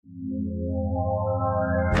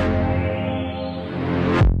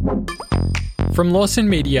From Lawson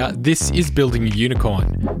Media, this is Building a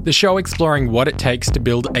Unicorn, the show exploring what it takes to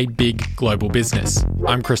build a big global business.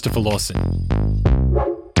 I'm Christopher Lawson.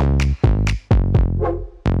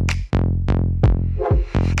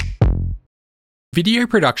 Video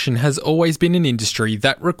production has always been an industry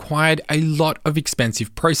that required a lot of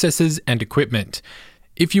expensive processes and equipment.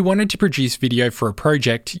 If you wanted to produce video for a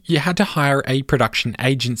project, you had to hire a production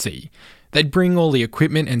agency. They'd bring all the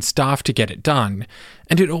equipment and staff to get it done,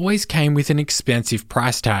 and it always came with an expensive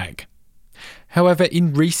price tag. However,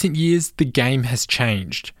 in recent years, the game has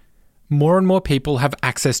changed. More and more people have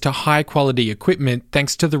access to high-quality equipment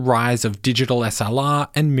thanks to the rise of digital SLR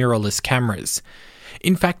and mirrorless cameras.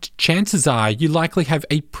 In fact, chances are you likely have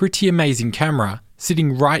a pretty amazing camera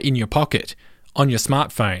sitting right in your pocket, on your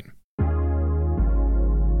smartphone.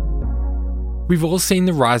 We've all seen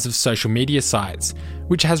the rise of social media sites,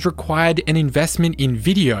 which has required an investment in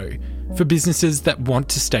video for businesses that want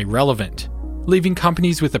to stay relevant, leaving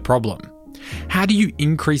companies with a problem. How do you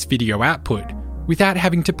increase video output without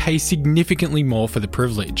having to pay significantly more for the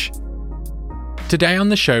privilege? Today on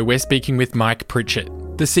the show, we're speaking with Mike Pritchett,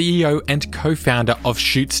 the CEO and co-founder of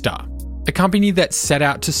Shootster, a company that set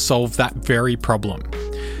out to solve that very problem.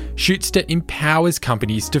 Shootster empowers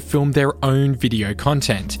companies to film their own video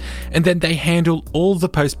content, and then they handle all the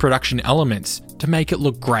post-production elements to make it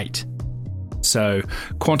look great. So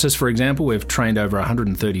Qantas, for example, we've trained over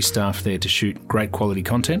 130 staff there to shoot great quality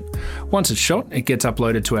content. Once it's shot, it gets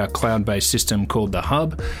uploaded to our cloud-based system called The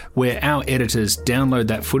Hub, where our editors download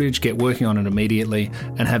that footage, get working on it immediately,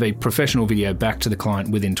 and have a professional video back to the client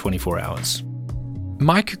within 24 hours.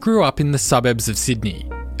 Mike grew up in the suburbs of Sydney,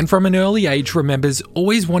 and from an early age remembers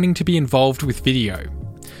always wanting to be involved with video.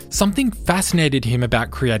 Something fascinated him about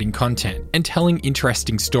creating content and telling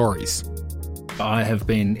interesting stories. I have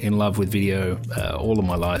been in love with video all of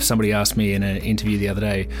my life. Somebody asked me in an interview the other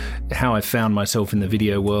day how I found myself in the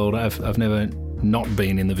video world. I've never not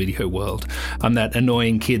been in the video world. I'm that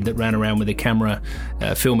annoying kid that ran around with a camera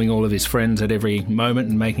filming all of his friends at every moment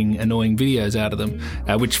and making annoying videos out of them,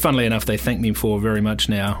 which funnily enough they thank me for very much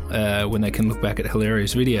now when they can look back at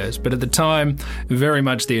hilarious videos. But at the time, very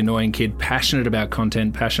much the annoying kid, passionate about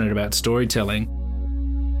content, passionate about storytelling.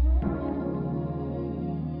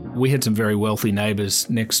 We had some very wealthy neighbours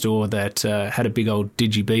next door that had a big old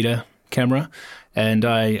Digibeta camera, and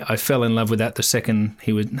I fell in love with that the second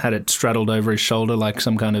he had it straddled over his shoulder like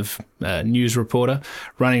some kind of news reporter,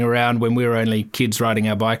 running around when we were only kids riding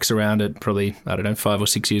our bikes around at probably, 5 or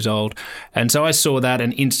 6 years old. And so I saw that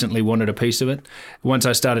and instantly wanted a piece of it. Once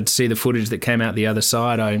I started to see the footage that came out the other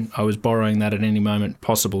side, I was borrowing that at any moment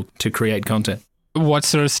possible to create content. What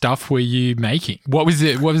sort of stuff were you making? What was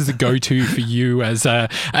the go-to for you as a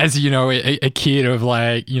kid of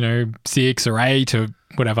 6 or 8 or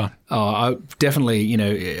whatever? Oh, I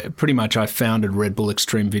definitely, pretty much I founded Red Bull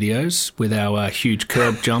Extreme Videos with our huge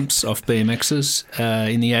curb jumps off BMXs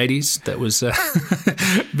in the 80s. That was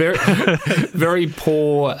very, very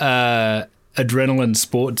poor adrenaline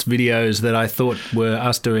sports videos that I thought were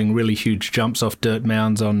us doing really huge jumps off dirt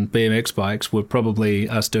mounds on BMX bikes were probably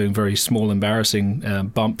us doing very small,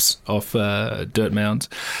 embarrassing bumps off dirt mounds.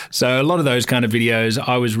 So a lot of those kind of videos,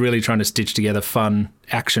 I was really trying to stitch together fun,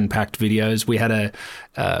 action-packed videos. We had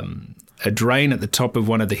a drain at the top of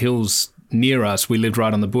one of the hills near us. We lived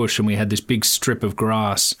right on the bush and we had this big strip of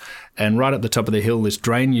grass, and right at the top of the hill this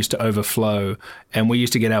drain used to overflow, and we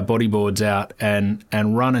used to get our bodyboards out and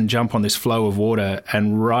run and jump on this flow of water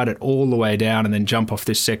and ride it all the way down and then jump off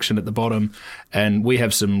this section at the bottom. And we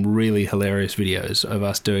have some really hilarious videos of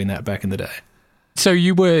us doing that back in the day. So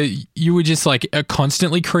you were just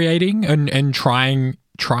constantly creating and trying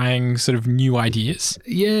sort of new ideas?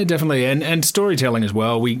 Yeah, definitely. And storytelling as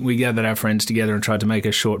well. We gathered our friends together and tried to make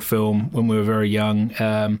a short film when we were very young.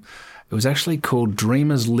 It was actually called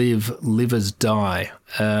Dreamers Live, Livers Die,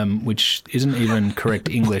 which isn't even correct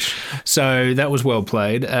English. So that was well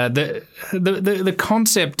played. The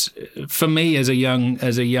concept for me as a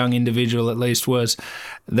young individual at least was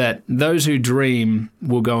that those who dream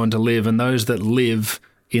will go on to live, and those that live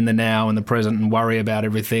in the now and the present and worry about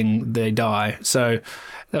everything, they die. So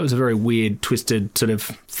that was a very weird, twisted sort of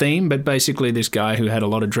theme. But basically this guy who had a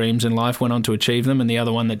lot of dreams in life went on to achieve them, and the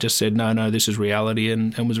other one that just said, no, this is reality,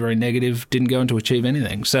 and was very negative, didn't go on to achieve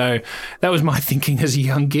anything. So that was my thinking as a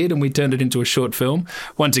young kid, and we turned it into a short film.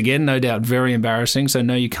 Once again, no doubt very embarrassing. So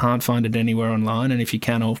no, you can't find it anywhere online, and if you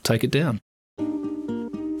can, I'll take it down.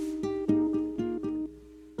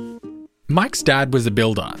 Mike's dad was a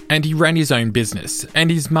builder, and he ran his own business, and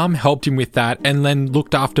his mum helped him with that and then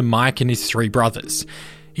looked after Mike and his 3 brothers.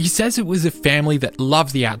 He says it was a family that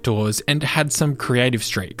loved the outdoors and had some creative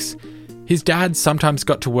streaks. His dad sometimes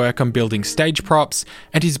got to work on building stage props,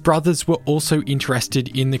 and his brothers were also interested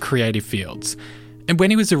in the creative fields. And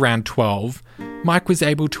when he was around 12, Mike was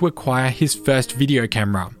able to acquire his first video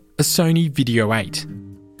camera, a Sony Video 8.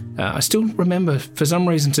 I still remember, for some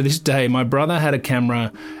reason to this day, my brother had a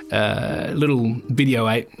camera, little Video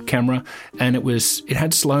 8 camera, and it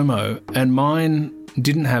had slow-mo, and mine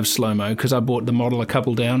didn't have slow-mo because I bought the model a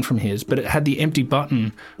couple down from his, but it had the empty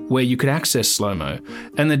button where you could access slow-mo.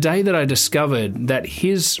 And the day that I discovered that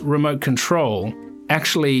his remote control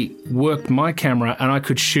actually worked my camera and I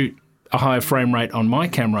could shoot a higher frame rate on my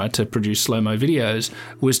camera to produce slow-mo videos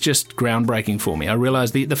was just groundbreaking for me. I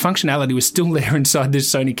realised the functionality was still there inside this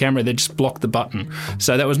Sony camera. They just blocked the button.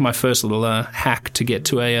 So that was my first little hack to get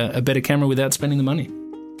to a better camera without spending the money.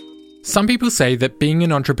 Some people say that being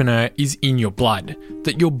an entrepreneur is in your blood,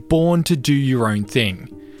 that you're born to do your own thing,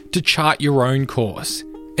 to chart your own course.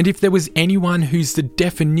 And if there was anyone who's the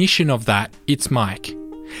definition of that, it's Mike.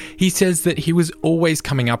 He says that he was always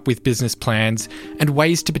coming up with business plans and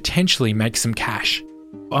ways to potentially make some cash.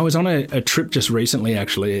 I was on a trip just recently,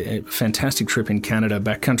 actually, a fantastic trip in Canada,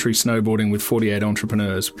 backcountry snowboarding with 48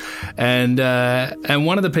 entrepreneurs. And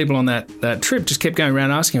one of the people on that trip just kept going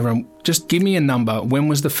around asking everyone, just give me a number. When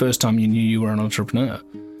was the first time you knew you were an entrepreneur?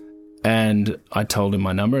 And I told him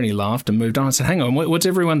my number and he laughed and moved on. I said, hang on, what's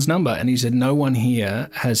everyone's number? And he said, no one here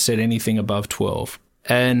has said anything above 12.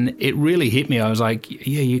 And it really hit me. I was like,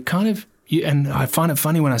 yeah, you kind of... And I find it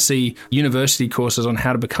funny when I see university courses on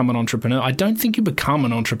how to become an entrepreneur. I don't think you become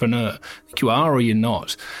an entrepreneur. I think you are or you're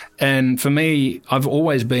not. And for me, I've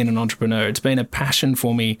always been an entrepreneur. It's been a passion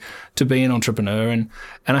for me to be an entrepreneur. And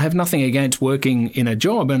I have nothing against working in a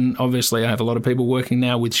job. And obviously, I have a lot of people working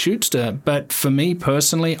now with Shootster. But for me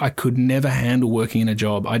personally, I could never handle working in a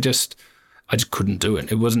job. I just couldn't do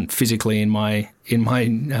it. It wasn't physically in my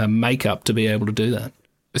makeup to be able to do that.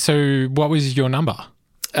 So what was your number?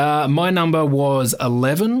 My number was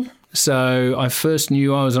 11. So I first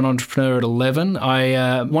knew I was an entrepreneur at 11.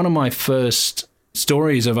 One of my first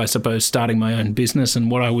stories of, I suppose, starting my own business and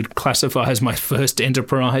what I would classify as my first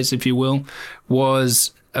enterprise, if you will,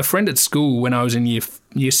 was a friend at school when I was in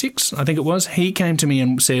year 6, I think it was. He came to me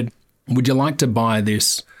and said, would you like to buy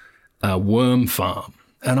this worm farm?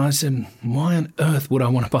 And I said, why on earth would I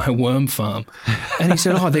want to buy a worm farm? And he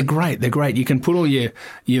said, oh, they're great. They're great. You can put all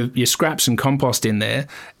your scraps and compost in there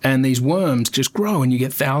and these worms just grow and you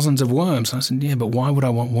get thousands of worms. And I said, yeah, but why would I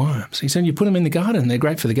want worms? He said, you put them in the garden. They're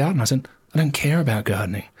great for the garden. I said, I don't care about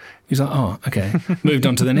gardening. He's like, oh, okay. Moved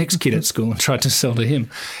on to the next kid at school and tried to sell to him.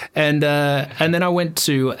 And then I went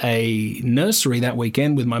to a nursery that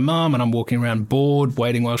weekend with my mum and I'm walking around bored,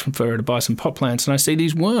 waiting for her to buy some pot plants. And I see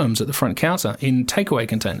these worms at the front counter in takeaway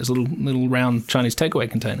containers, little round Chinese takeaway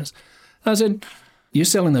containers. I said, you're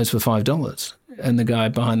selling those for $5? And the guy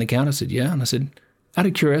behind the counter said, yeah. And I said, out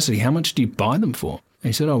of curiosity, how much do you buy them for? And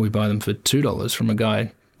he said, oh, we buy them for $2 from a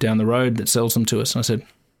guy down the road that sells them to us. And I said,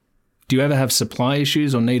 do you ever have supply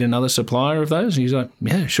issues or need another supplier of those? And he's like,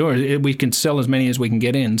 yeah, sure. We can sell as many as we can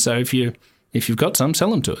get in. So if you've got some,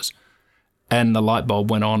 sell them to us. And the light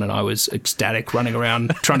bulb went on and I was ecstatic, running around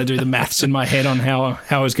trying to do the maths in my head on how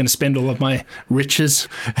I was going to spend all of my riches.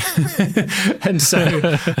 And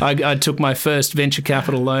so I took my first venture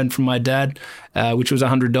capital loan from my dad, which was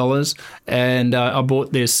 $100. And I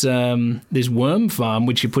bought this worm farm,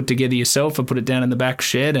 which you put together yourself. I put it down in the back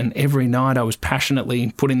shed. And every night I was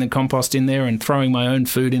passionately putting the compost in there and throwing my own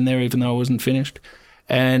food in there, even though I wasn't finished.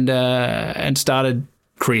 And started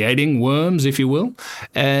creating worms, if you will,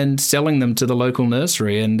 and selling them to the local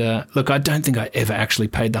nursery. And look, I don't think I ever actually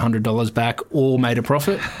paid the $100 back or made a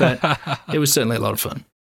profit, but it was certainly a lot of fun.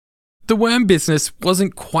 The worm business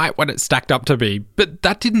wasn't quite what it stacked up to be, but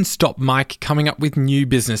that didn't stop Mike coming up with new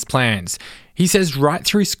business plans. He says right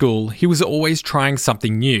through school, he was always trying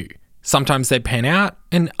something new. Sometimes they'd pan out,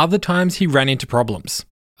 and other times he ran into problems.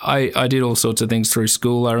 I did all sorts of things through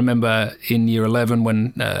school. I remember in year 11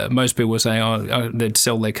 when most people were saying, they'd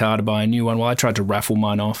sell their car to buy a new one. Well, I tried to raffle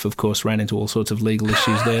mine off, of course, ran into all sorts of legal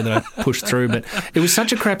issues there that I pushed through. But it was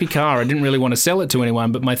such a crappy car, I didn't really want to sell it to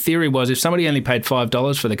anyone. But my theory was if somebody only paid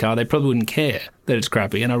 $5 for the car, they probably wouldn't care that it's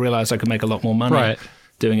crappy. And I realised I could make a lot more money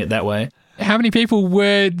doing it that way. How many people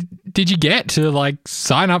did you get to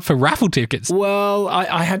sign up for raffle tickets? Well,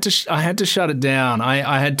 I had to shut it down.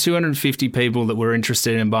 I had 250 people that were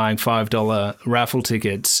interested in buying $5 raffle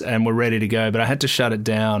tickets and were ready to go, but I had to shut it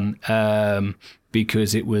down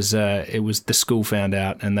because it was the school found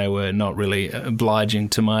out and they were not really obliging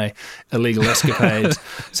to my illegal escapades.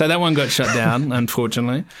 So that one got shut down,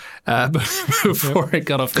 unfortunately, before it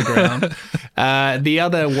got off the ground. The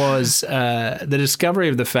other was the discovery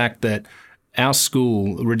of the fact that our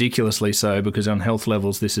school, ridiculously so, because on health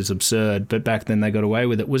levels this is absurd, but back then they got away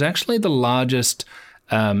with it, was actually the largest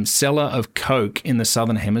seller of Coke in the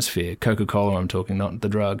Southern Hemisphere. Coca-Cola, I'm talking, not the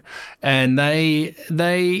drug. And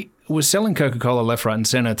they were selling Coca-Cola left, right and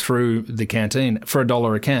centre through the canteen for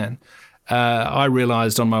 $1 a can. I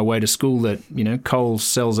realised on my way to school that, Coles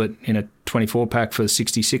sells it in a 24-pack for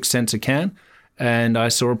 66 cents a can. And I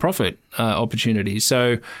saw a profit opportunity.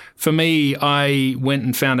 So for me, I went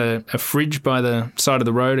and found a fridge by the side of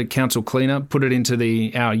the road, a council cleanup, put it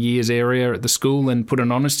into our years area at the school and put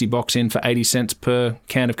an honesty box in for 80 cents per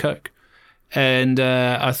can of Coke. And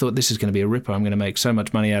I thought, this is going to be a ripper. I'm going to make so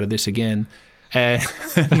much money out of this again. I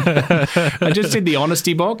just did the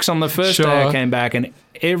honesty box. On the first day I came back and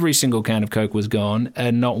every single can of Coke was gone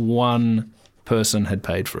and not one person had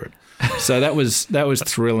paid for it. So that was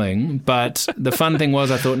thrilling. But the fun thing was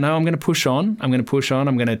I thought, no, I'm going to push on. I'm going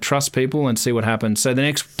to trust people and see what happens. So the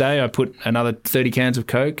next day I put another 30 cans of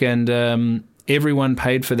Coke and everyone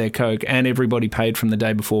paid for their Coke and everybody paid from the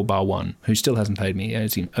day before bar one, who still hasn't paid me.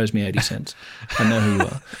 He owes me 80 cents. I know who you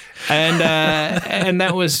are. And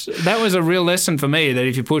that was a real lesson for me, that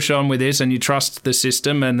if you push on with this and you trust the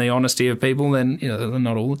system and the honesty of people, then,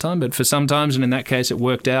 not all the time, but for some times, and in that case it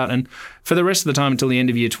worked out. And for the rest of the time until the end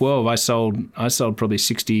of year 12, I sold probably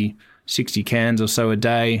 60 cans or so a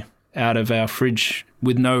day out of our fridge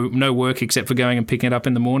with no work except for going and picking it up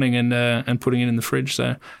in the morning and putting it in the fridge.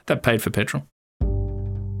 So that paid for petrol.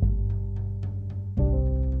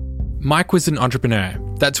 Mike was an entrepreneur.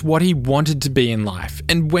 That's what he wanted to be in life.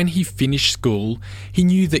 And when he finished school, he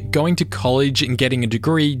knew that going to college and getting a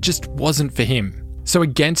degree just wasn't for him. So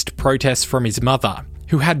against protests from his mother,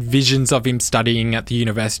 who had visions of him studying at the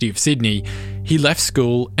University of Sydney, he left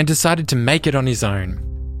school and decided to make it on his own.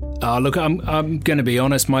 Look, I'm going to be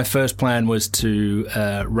honest. My first plan was to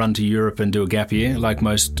run to Europe and do a gap year, like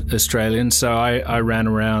most Australians. So I ran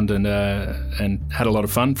around and had a lot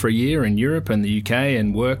of fun for a year in Europe and the UK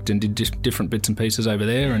and worked and did different bits and pieces over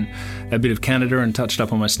there and a bit of Canada and touched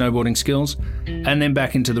up on my snowboarding skills and then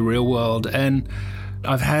back into the real world. And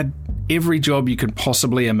I've had every job you could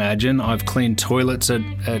possibly imagine. I've cleaned toilets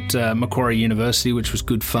at Macquarie University, which was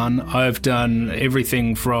good fun. I've done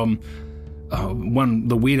everything from...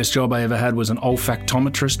 the weirdest job I ever had was an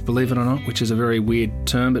olfactometrist, believe it or not, which is a very weird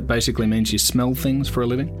term, but basically means you smell things for a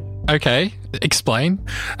living. Okay, explain.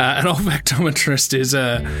 An olfactometrist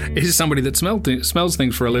is somebody that smells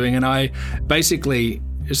things for a living, and I basically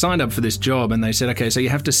signed up for this job and they said, okay, so you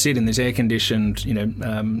have to sit in this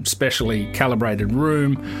air-conditioned, specially calibrated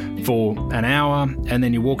room for an hour, and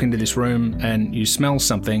then you walk into this room and you smell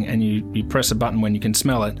something and you press a button when you can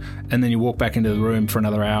smell it, and then you walk back into the room for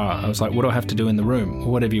another hour. I was like, what do I have to do in the room?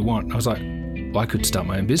 Well, whatever you want. I was like, well, I could start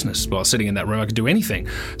my own business. While sitting in that room, I could do anything.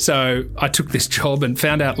 So I took this job and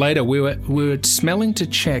found out later we were smelling to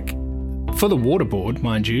check, for the water board,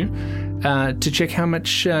 mind you, to check how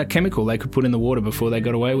much chemical they could put in the water before they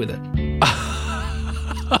got away with it.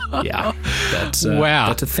 Yeah, that's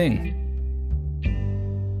a thing.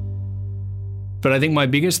 But I think my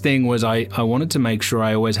biggest thing was I wanted to make sure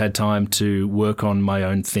I always had time to work on my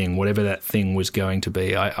own thing, whatever that thing was going to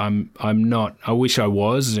be. I'm not. I wish I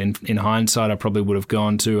was. In hindsight, I probably would have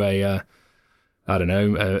gone to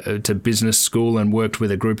to business school and worked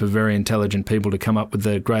with a group of very intelligent people to come up with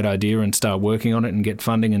a great idea and start working on it and get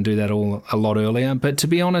funding and do that all a lot earlier. But to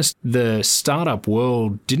be honest, the startup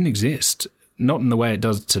world didn't exist. Not in the way it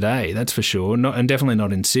does today, that's for sure. And definitely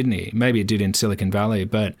not in Sydney. Maybe it did in Silicon Valley,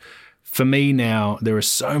 but for me now, there are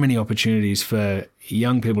so many opportunities for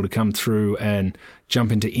young people to come through and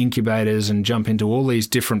jump into incubators and jump into all these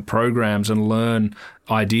different programs and learn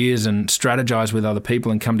ideas and strategize with other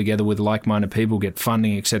people and come together with like-minded people, get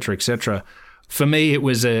funding, et cetera, et cetera. For me, it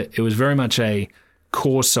was very much a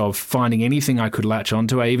course of finding anything I could latch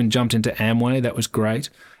onto. I even jumped into Amway. That was great.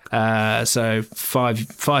 So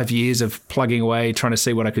five years of plugging away, trying to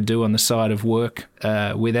see what I could do on the side of work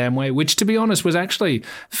with Amway, which, to be honest, was actually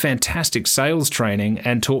fantastic sales training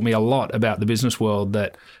and taught me a lot about the business world.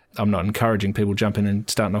 That I'm not encouraging people jump in and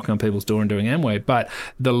start knocking on people's door and doing Amway, but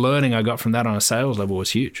the learning I got from that on a sales level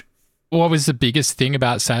was huge. What was the biggest thing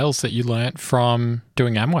about sales that you learnt from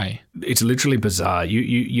doing Amway? It's literally bizarre.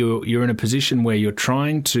 You're in a position where you're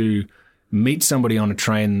trying to meet somebody on a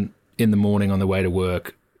train in the morning on the way to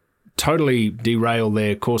work, totally derail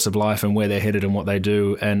their course of life and where they're headed and what they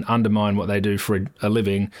do, and undermine what they do for a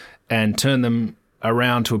living, and turn them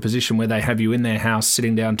around to a position where they have you in their house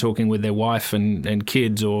sitting down talking with their wife and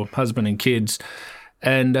kids, or husband and kids,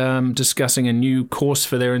 and discussing a new course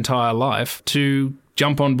for their entire life, to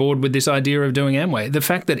jump on board with this idea of doing Amway. The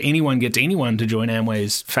fact that anyone gets anyone to join Amway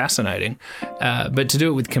is fascinating, but to do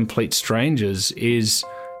it with complete strangers is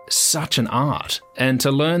such an art. And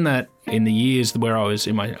to learn that in the years where I was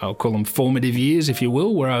in my, I'll call them formative years, if you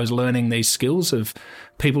will, where I was learning these skills of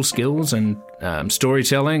people skills and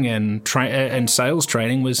storytelling and sales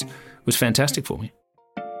training was fantastic for me.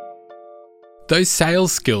 Those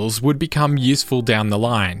sales skills would become useful down the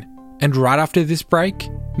line. And right after this break,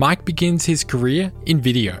 Mike begins his career in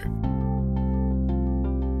video.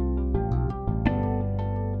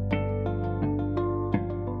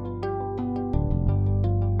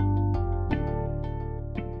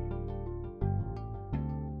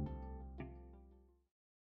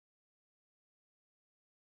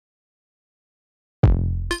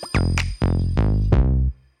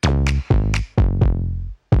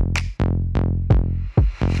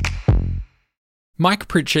 Mike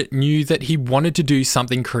Pritchett knew that he wanted to do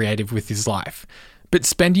something creative with his life, but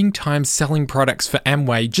spending time selling products for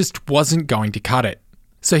Amway just wasn't going to cut it.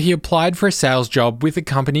 So he applied for a sales job with a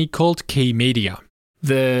company called Key Media.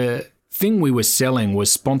 The thing we were selling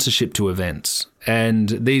was sponsorship to events, and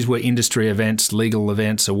these were industry events, legal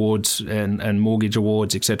events, awards and mortgage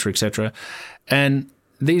awards, etc., etc. And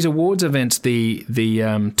these awards events, the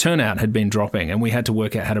turnout had been dropping, and we had to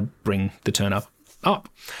work out how to bring the turn up.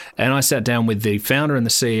 And I sat down with the founder and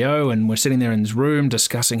the CEO, and we're sitting there in this room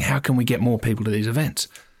discussing how can we get more people to these events.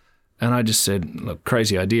 And I just said, look,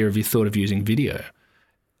 crazy idea. Have you thought of using video?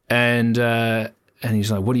 And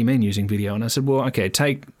he's like, what do you mean using video? And I said, well, okay,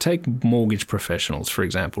 take mortgage professionals, for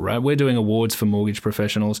example, right? We're doing awards for mortgage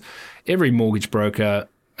professionals. Every mortgage broker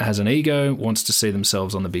has an ego, wants to see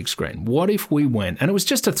themselves on the big screen. What if we went, and it was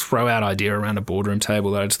just a throw out idea around a boardroom table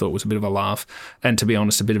that I just thought was a bit of a laugh, and to be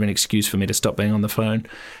honest, a bit of an excuse for me to stop being on the phone.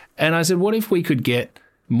 And I said, what if we could get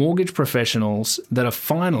mortgage professionals that are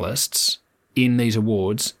finalists in these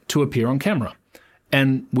awards to appear on camera?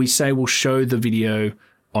 And we say we'll show the video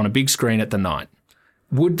on a big screen at the night.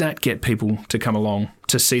 Would that get people to come along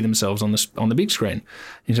to see themselves on the big screen?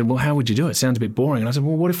 He said, well, how would you do it? It sounds a bit boring. And I said,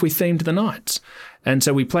 well, what if we themed the nights? And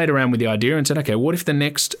so we played around with the idea and said, okay, what if the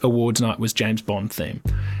next awards night was James Bond theme?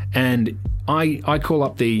 And I call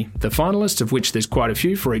up the finalists, of which there's quite a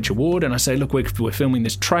few for each award, and I say, look, we're filming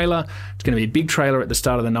this trailer. It's going to be a big trailer at the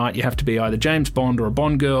start of the night. You have to be either James Bond or a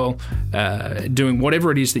Bond girl, doing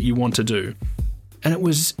whatever it is that you want to do. And it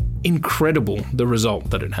was incredible, the result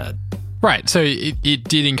that it had. Right, so it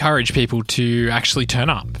did encourage people to actually turn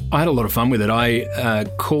up. I had a lot of fun with it. I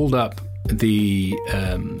called up the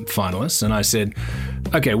finalists and I said,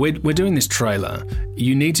 okay, we're doing this trailer.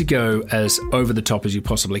 You need to go as over the top as you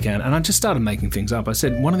possibly can. And I just started making things up. I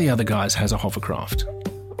said, one of the other guys has a hovercraft.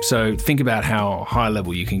 So think about how high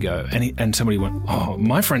level you can go. And somebody went, oh,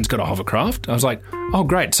 my friend's got a hovercraft. I was like, oh,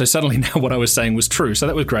 great. So suddenly now what I was saying was true. So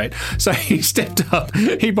that was great. So he stepped up.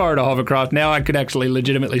 He borrowed a hovercraft. Now I could actually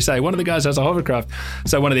legitimately say, one of the guys has a hovercraft.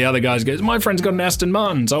 So one of the other guys goes, my friend's got an Aston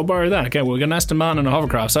Martin, so I'll borrow that. Okay, well, we've got an Aston Martin and a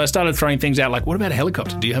hovercraft. So I started throwing things out like, what about a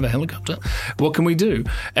helicopter? Do you have a helicopter? What can we do?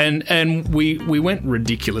 And we went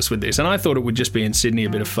ridiculous with this. And I thought it would just be in Sydney a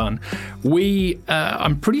bit of fun.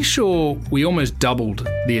 I'm pretty sure we almost doubled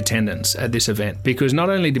the attendance at this event, because not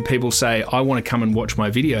only did people say, I want to come and watch my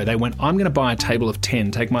video, they went, I'm going to buy a table of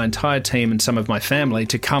 10, take my entire team and some of my family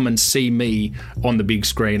to come and see me on the big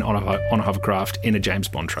screen on a hovercraft in a James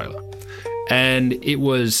Bond trailer. And it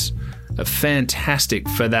was fantastic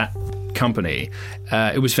for that company.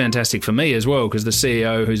 It was fantastic for me as well, because the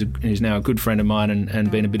CEO, who's now a good friend of mine and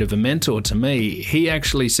been a bit of a mentor to me, he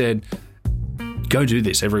actually said, go do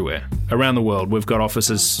this everywhere around the world. We've got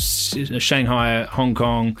offices Shanghai, Hong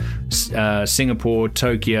Kong, Singapore,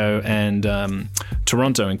 Tokyo, and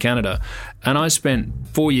Toronto in Canada. And I spent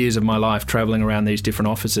 4 years of my life traveling around these different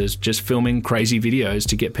offices, just filming crazy videos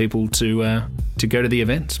to get people to go to the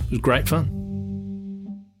events. It was great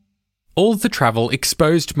fun. All the travel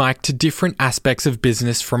exposed Mike to different aspects of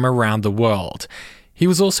business from around the world. He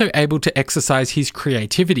was also able to exercise his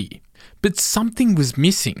creativity, but something was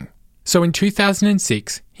missing. So in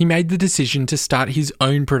 2006, he made the decision to start his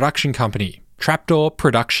own production company, Trapdoor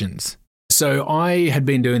Productions. So I had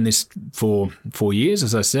been doing this for 4 years,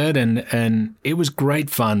 as I said, and it was great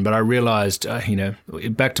fun, but I realized,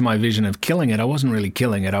 back to my vision of killing it, I wasn't really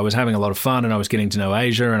killing it. I was having a lot of fun, and I was getting to know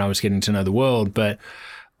Asia, and I was getting to know the world, but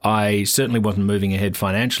I certainly wasn't moving ahead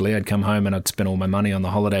financially. I'd come home and I'd spend all my money on the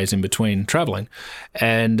holidays in between traveling,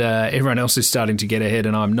 and everyone else is starting to get ahead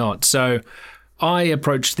and I'm not. So I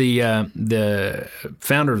approached the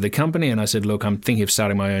founder of the company and I said, look, I'm thinking of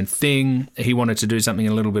starting my own thing. He wanted to do something,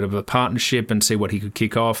 a little bit of a partnership and see what he could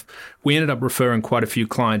kick off. We ended up referring quite a few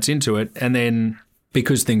clients into it. And then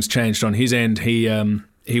because things changed on his end,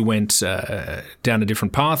 he went down a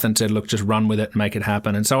different path and said, look, just run with it and make it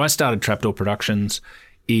happen. And so I started Trapdoor Productions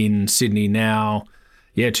in Sydney now,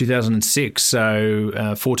 2006,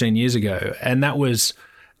 so 14 years ago. And that was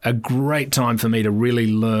a great time for me to really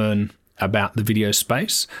learn about the video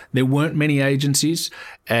space. There weren't many agencies,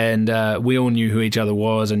 and we all knew who each other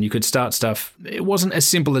was, and you could start stuff. It wasn't as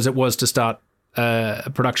simple as it was to start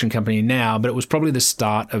a production company now, but it was probably the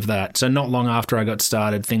start of that. So not long after I got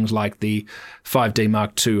started, things like the 5D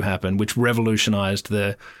Mark II happened, which revolutionized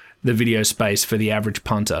the video space for the average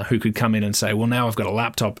punter who could come in and say, well, now I've got a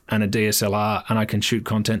laptop and a DSLR and I can shoot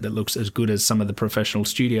content that looks as good as some of the professional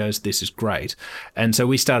studios. This is great. And so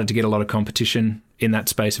we started to get a lot of competition in that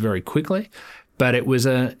space very quickly. But it was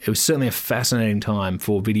certainly a fascinating time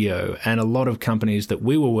for video. And a lot of companies that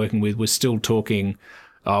we were working with were still talking,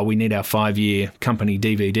 we need our 5-year company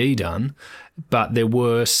DVD done. But there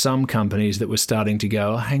were some companies that were starting to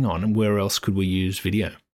go, hang on, where else could we use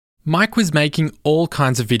video? Mike was making all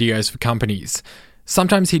kinds of videos for companies.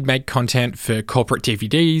 Sometimes he'd make content for corporate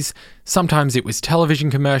DVDs, sometimes it was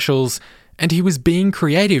television commercials, and he was being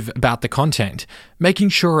creative about the content, making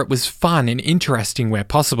sure it was fun and interesting where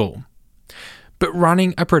possible. But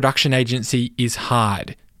running a production agency is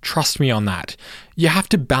hard. Trust me on that. You have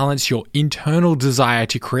to balance your internal desire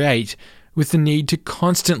to create with the need to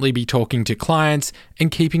constantly be talking to clients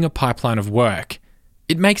and keeping a pipeline of work.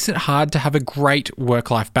 It makes it hard to have a great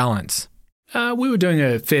work-life balance. We were doing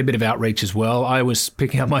a fair bit of outreach as well. I was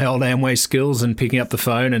picking up my old Amway skills and picking up the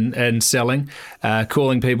phone and selling,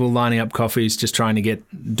 calling people, lining up coffees, just trying to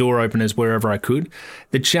get door openers wherever I could.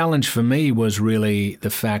 The challenge for me was really the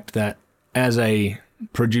fact that as a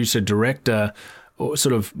producer-director, or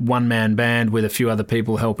sort of one-man band with a few other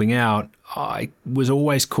people helping out, I was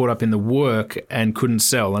always caught up in the work and couldn't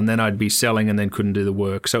sell. And then I'd be selling and then couldn't do the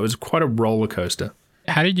work. So it was quite a roller coaster.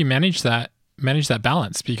 How did you manage that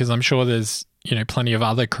balance? Because I'm sure there's, plenty of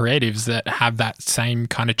other creatives that have that same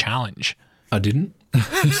kind of challenge. I didn't.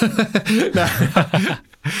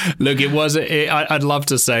 Look, I'd love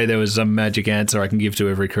to say there was some magic answer I can give to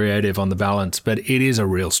every creative on the balance, but it is a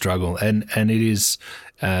real struggle. And it is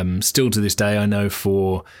still to this day, I know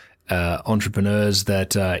for entrepreneurs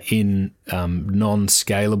that in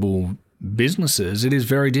non-scalable businesses, it is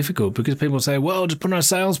very difficult because people say, well, just put on a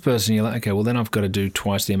salesperson. You're like, okay, well, then I've got to do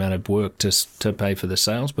twice the amount of work to pay for the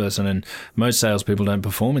salesperson. And most salespeople don't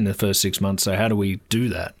perform in the first 6 months. So how do we do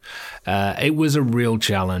that? It was a real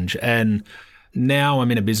challenge. And now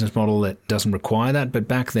I'm in a business model that doesn't require that. But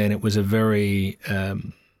back then it was a very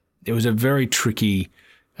tricky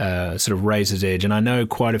sort of razor's edge. And I know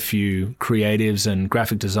quite a few creatives and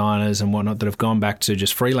graphic designers and whatnot that have gone back to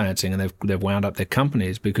just freelancing, and they've wound up their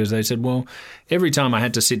companies because they said, well, every time I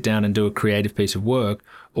had to sit down and do a creative piece of work,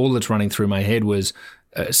 all that's running through my head was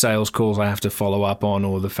sales calls I have to follow up on,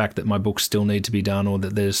 or the fact that my books still need to be done, or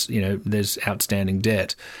that there's outstanding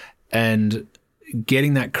debt. And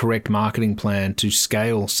getting that correct marketing plan to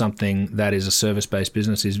scale something that is a service-based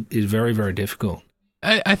business is very, very difficult.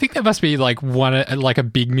 I think that must be a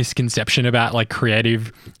big misconception about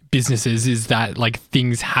creative businesses is that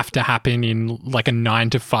things have to happen in a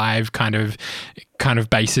 9-to-5 kind of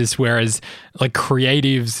basis, whereas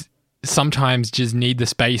creatives sometimes just need the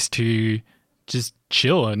space to just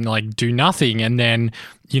chill and do nothing, and then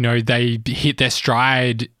they hit their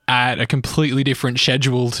stride at a completely different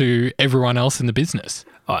schedule to everyone else in the business.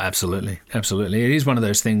 Oh, absolutely. Absolutely. It is one of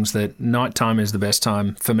those things that nighttime is the best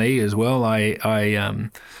time for me as well. I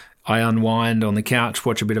unwind on the couch,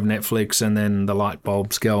 watch a bit of Netflix, and then the light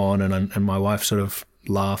bulbs go on and my wife sort of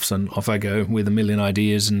laughs and off I go with a million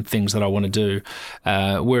ideas and things that I want to do.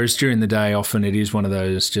 Whereas during the day, often it is one of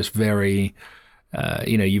those just very,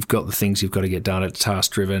 you've got the things you've got to get done. It's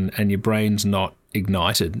task driven and your brain's not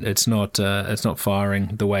ignited. It's not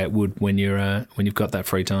firing the way it would when you've got that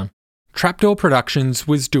free time. Trapdoor Productions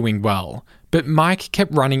was doing well, but Mike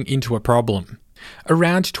kept running into a problem.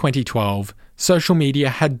 Around 2012, social media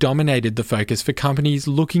had dominated the focus for companies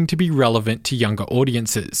looking to be relevant to younger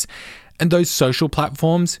audiences, and those social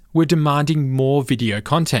platforms were demanding more video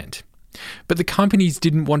content. But the companies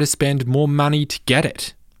didn't want to spend more money to get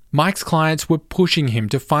it. Mike's clients were pushing him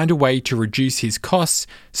to find a way to reduce his costs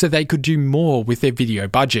so they could do more with their video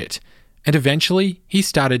budget, and eventually he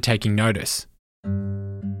started taking notice.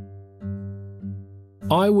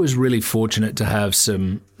 I was really fortunate to have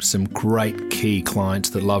some great key clients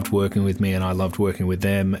that loved working with me and I loved working with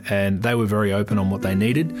them, and they were very open on what they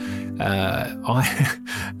needed.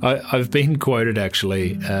 I've been quoted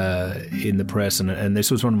actually in the press, and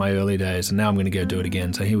this was one of my early days, and now I'm going to go do it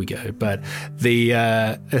again, so here we go. But the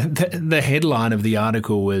headline of the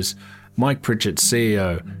article was, Mike Pritchett,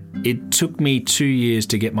 CEO, it took me 2 years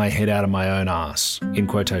to get my head out of my own ass, in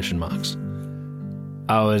quotation marks.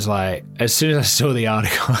 I was like, as soon as I saw the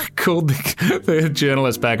article, I called the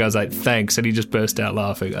journalist back. I was like, thanks. And he just burst out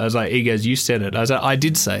laughing. I was like, he goes, you said it. I was like, I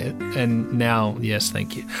did say it. And now, yes,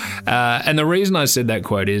 thank you. And the reason I said that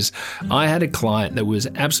quote is I had a client that was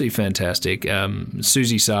absolutely fantastic.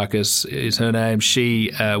 Susie Sarkis is her name.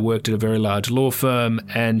 She worked at a very large law firm,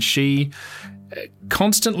 and she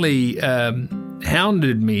constantly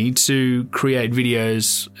hounded me to create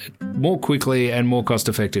videos more quickly and more cost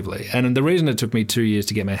effectively. And the reason it took me 2 years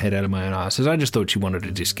to get my head out of my own ass is I just thought she wanted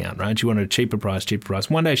a discount, right? She wanted a cheaper price.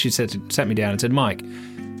 One day she sat me down and said, Mike,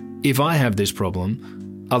 if I have this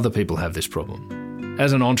problem, other people have this problem.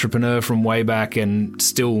 As an entrepreneur from way back and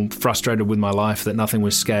still frustrated with my life that nothing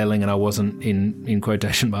was scaling and I wasn't, in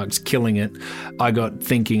quotation marks, killing it, I got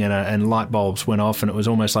thinking and light bulbs went off, and it was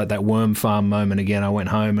almost like that worm farm moment again. I went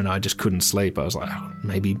home and I just couldn't sleep. I was like, oh,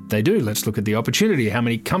 maybe they do. Let's look at the opportunity. How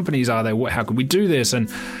many companies are there? How could we do this? And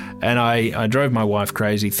I drove my wife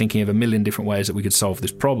crazy thinking of a million different ways that we could solve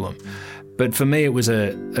this problem. But for me, it was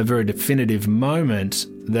a very definitive moment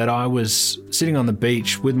that I was sitting on the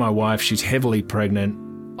beach with my wife. She's heavily pregnant.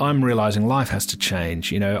 I'm realizing life has to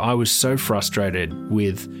change. You know, I was so frustrated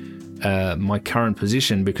with my current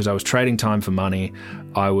position because I was trading time for money.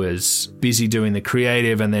 I was busy doing the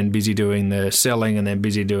creative and then busy doing the selling and then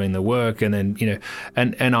busy doing the work. And then, you know,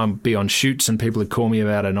 and I'd be on shoots and people would call me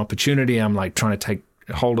about an opportunity. I'm like trying to take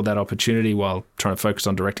hold of that opportunity while trying to focus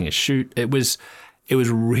on directing a shoot. It was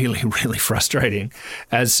really, really frustrating,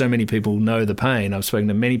 as so many people know the pain. I've spoken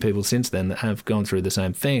to many people since then that have gone through the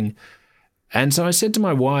same thing. And so I said to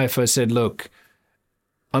my wife, I said, look,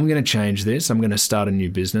 I'm going to change this. I'm going to start a new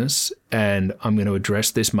business and I'm going to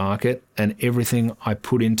address this market, and everything I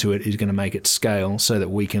put into it is going to make it scale so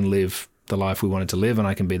that we can live the life we wanted to live and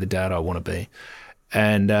I can be the dad I want to be.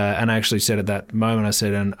 And I actually said at that moment, I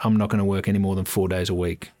said, and I'm not going to work any more than 4 days a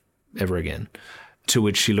week ever again. To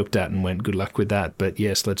which she looked at and went, good luck with that, but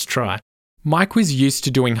yes, let's try. Mike was used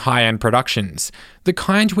to doing high-end productions, the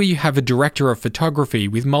kind where you have a director of photography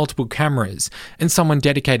with multiple cameras and someone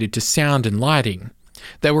dedicated to sound and lighting.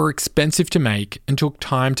 They were expensive to make and took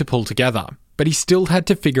time to pull together, but he still had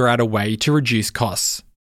to figure out a way to reduce costs.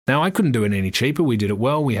 Now, I couldn't do it any cheaper. We did it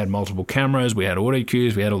well. We had multiple cameras, we had auto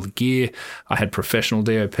cues, we had all the gear. I had professional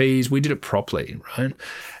DOPs. We did it properly, right?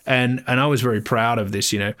 And I was very proud of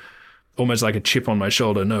this, you know, almost like a chip on my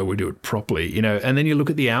shoulder. No, we do it properly, you know. And then you look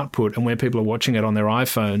at the output and where people are watching it on their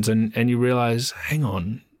iPhones and you realize, hang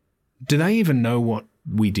on, do they even know what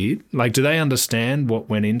we did? Like, do they understand what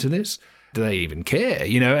went into this? Do they even care,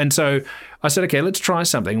 you know? And so I said, okay, let's try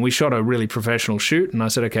something. We shot a really professional shoot and I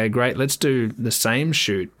said, okay, great, let's do the same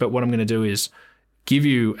shoot. But what I'm going to do is give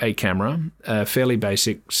you a camera, a fairly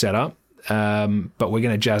basic setup, but we're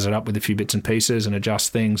going to jazz it up with a few bits and pieces and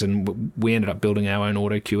adjust things. And we ended up building our own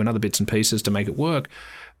auto cue and other bits and pieces to make it work.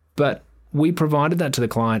 But we provided that to the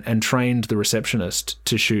client and trained the receptionist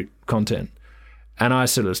to shoot content. And I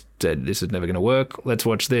sort of said, this is never going to work. Let's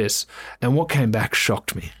watch this. And what came back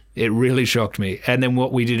shocked me. It really shocked me. And then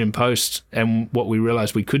what we did in post and what we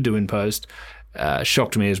realized we could do in post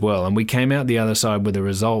shocked me as well. And we came out the other side with a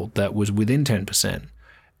result that was within 10%.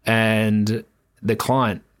 And the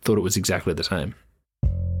client thought it was exactly the same.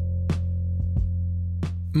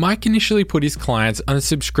 Mike initially put his clients on a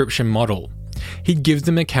subscription model. He'd give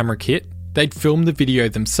them a camera kit, they'd film the video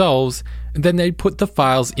themselves, and then they'd put the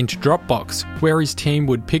files into Dropbox, where his team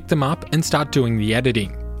would pick them up and start doing the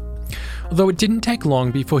editing. Although it didn't take long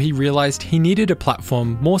before he realised he needed a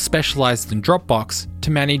platform more specialised than Dropbox to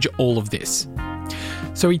manage all of this.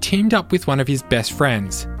 So he teamed up with one of his best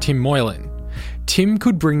friends, Tim Moylan. Tim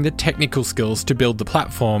could bring the technical skills to build the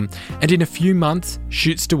platform, and in a few months,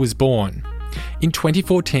 Shootster was born. In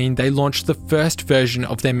 2014, they launched the first version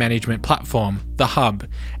of their management platform, The Hub,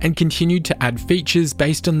 and continued to add features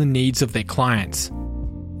based on the needs of their clients.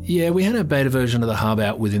 Yeah, we had a beta version of The Hub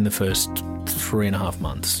out within the first 3.5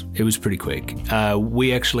 months. It was pretty quick.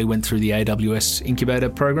 We actually went through the AWS incubator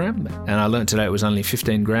program, and I learned today it was only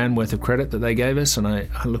 15 grand worth of credit that they gave us. And I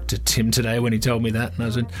looked at Tim today when he told me that, and I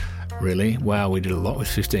said, really? Wow, we did a lot with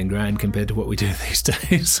 15 grand compared to what we do these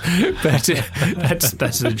days. But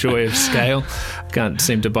that's the joy of scale. Can't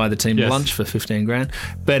seem to buy the team lunch for 15 grand.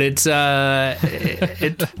 But it's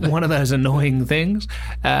one of those annoying things.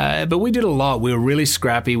 But we did a lot. We were really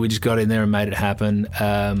scrappy. We just got in there and made it happen.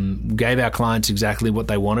 Gave our clients exactly what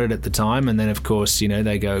they wanted at the time. And then, of course,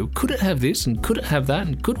 they go, could it have this and could it have that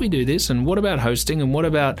and could we do this and what about hosting and what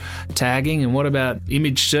about tagging and what about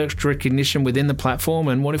image search recognition within the platform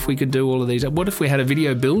and what if we could do all of these? What if we had a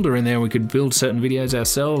video builder in there and we could build certain videos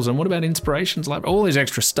ourselves? And what about inspirations, like all this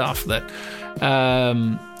extra stuff that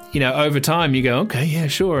over time you go, okay, yeah,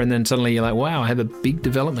 sure. And then suddenly you're like, wow, I have a big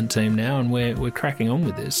development team now and we're cracking on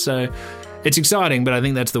with this. So it's exciting, but I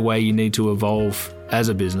think that's the way you need to evolve as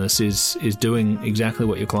a business is doing exactly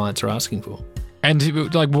what your clients are asking for.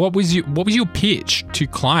 And like, what was your pitch to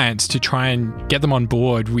clients to try and get them on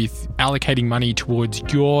board with allocating money towards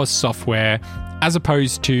your software as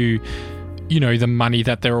opposed to, the money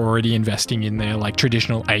that they're already investing in their like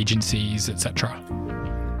traditional agencies, etc.?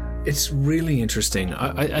 It's really interesting.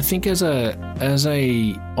 I think as a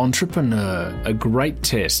entrepreneur, a great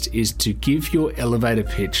test is to give your elevator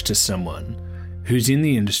pitch to someone who's in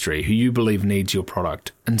the industry, who you believe needs your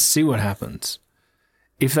product, and see what happens.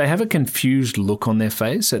 If they have a confused look on their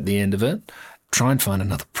face at the end of it, try and find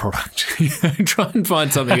another product. Try and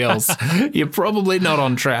find something else. You're probably not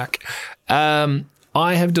on track. I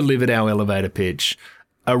have delivered our elevator pitch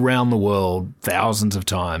around the world thousands of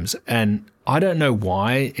times, and I don't know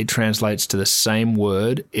why it translates to the same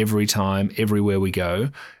word every time, everywhere we go,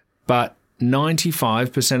 but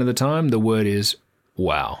 95% of the time the word is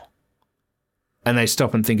wow. And they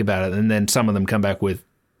stop and think about it, and then some of them come back with,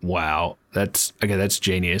 wow, that's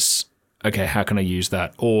genius. Okay, how can I use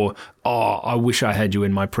that? Or, oh, I wish I had you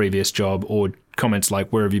in my previous job, or comments like,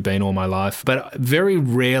 where have you been all my life? But very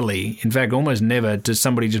rarely, in fact, almost never, does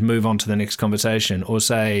somebody just move on to the next conversation or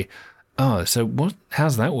say, oh, so what?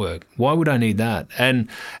 How's that work? Why would I need that? And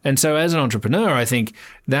so as an entrepreneur, I think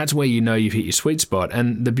that's where you've hit your sweet spot.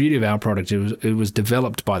 And the beauty of our product, it was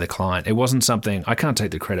developed by the client. It wasn't something, I can't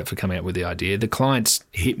take the credit for coming up with the idea. The clients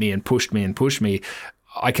hit me and pushed me.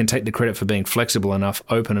 I can take the credit for being flexible enough,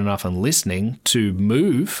 open enough, and listening to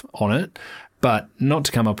move on it, but not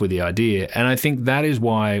to come up with the idea. And I think that is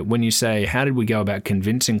why when you say, how did we go about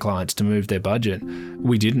convincing clients to move their budget?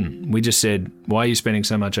 We didn't. We just said, why are you spending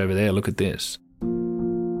so much over there? Look at this.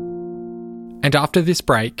 And after this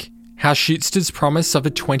break, how Shootsta's promise of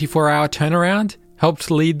a 24-hour turnaround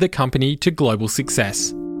helped lead the company to global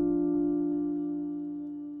success.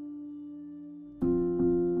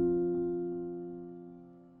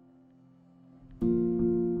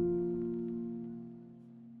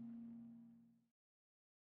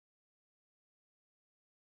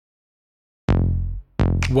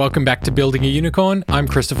 Welcome back to Building a Unicorn. I'm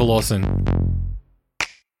Christopher Lawson.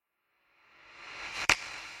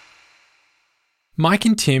 Mike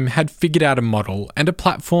and Tim had figured out a model and a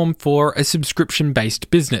platform for a subscription-based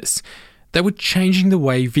business. They were changing the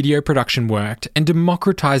way video production worked and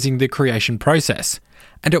democratizing the creation process.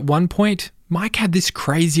 And at one point, Mike had this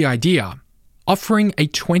crazy idea, offering a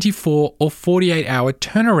 24 or 48-hour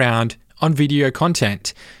turnaround on video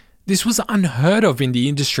content. This was unheard of in the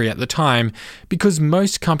industry at the time because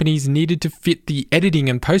most companies needed to fit the editing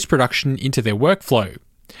and post-production into their workflow.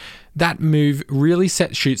 That move really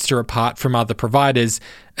set Shootsta apart from other providers,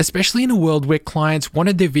 especially in a world where clients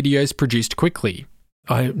wanted their videos produced quickly.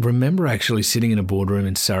 I remember actually sitting in a boardroom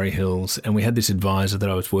in Surrey Hills, and we had this advisor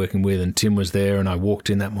that I was working with, and Tim was there, and I walked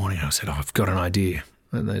in that morning and I said, oh, I've got an idea.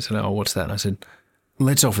 And they said, oh, what's that? And I said,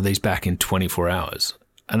 let's offer these back in 24 hours.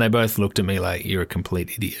 And they both looked at me like, you're a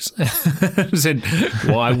complete idiot. I said,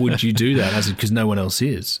 why would you do that? I said, because no one else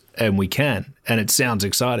is, and we can, and it sounds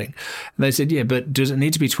exciting. And they said, yeah, but does it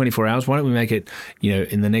need to be 24 hours? Why don't we make it,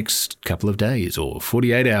 in the next couple of days or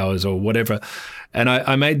 48 hours or whatever? And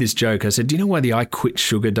I made this joke. I said, do you know why the I Quit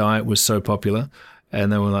Sugar diet was so popular? And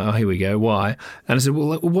they were like, oh, here we go. Why? And I said,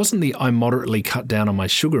 well, it wasn't the I moderately cut down on my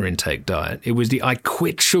sugar intake diet. It was the I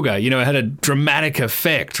quit sugar. It had a dramatic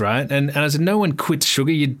effect, right? And I said, no one quits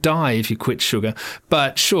sugar. You die if you quit sugar.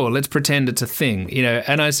 But sure, let's pretend it's a thing,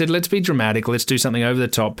 And I said, let's be dramatic. Let's do something over the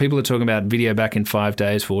top. People are talking about video back in 5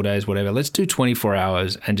 days, 4 days, whatever. Let's do 24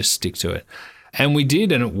 hours and just stick to it. And we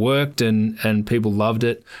did, and it worked, and people loved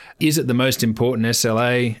it. Is it the most important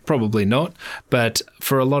SLA? Probably not. But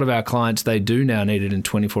for a lot of our clients, they do now need it in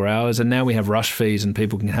 24 hours. And now we have rush fees, and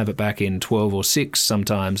people can have it back in 12 or 6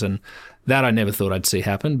 sometimes. And that I never thought I'd see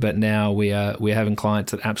happen. But now we're having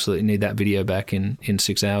clients that absolutely need that video back in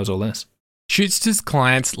 6 hours or less. Shootsta's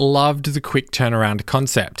clients loved the quick turnaround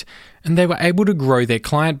concept, and they were able to grow their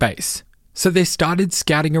client base. So they started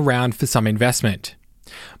scouting around for some investment.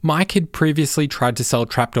 Mike had previously tried to sell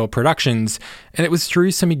Trapdoor Productions, and it was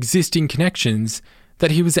through some existing connections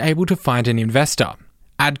that he was able to find an investor,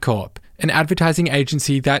 AdCorp, an advertising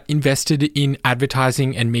agency that invested in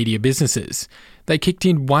advertising and media businesses. They kicked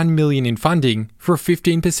in $1 million in funding for a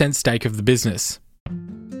 15% stake of the business.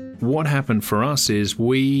 What happened for us is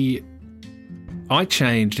I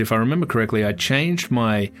changed, if I remember correctly, I changed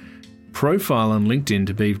my profile on LinkedIn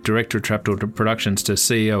to be Director of Trapdoor Productions to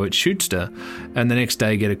CEO at Shootster, and the next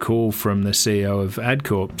day get a call from the CEO of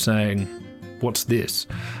AdCorp saying, "What's this?"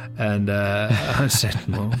 And I said,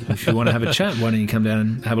 "Well, if you want to have a chat, why don't you come down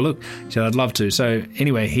and have a look?" He said, "I'd love to." So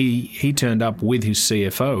anyway, he turned up with his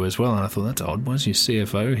CFO as well, and I thought, that's odd. Why's your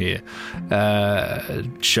CFO here?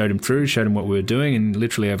 Showed him through, showed him what we were doing, and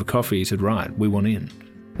literally over coffee, he said, "Right, we want in."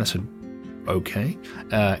 I said, "Okay,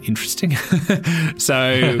 interesting."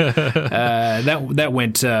 So that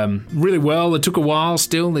went really well. It took a while.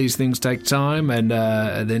 Still, these things take time, and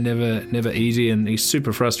they're never easy. And it's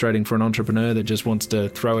super frustrating for an entrepreneur that just wants to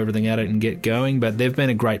throw everything at it and get going. But they've been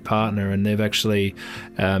a great partner, and they've actually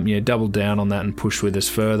doubled down on that and pushed with us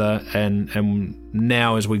further. And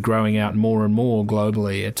now, as we're growing out more and more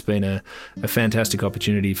globally, it's been a fantastic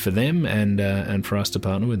opportunity for them and for us to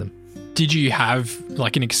partner with them. Did you have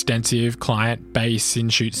like an extensive client base in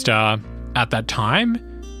Shootster at that time?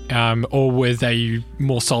 Or were they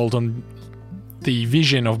more sold on the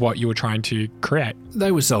vision of what you were trying to create?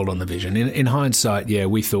 They were sold on the vision. In hindsight, yeah,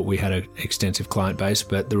 we thought we had an extensive client base,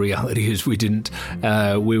 but the reality is we didn't.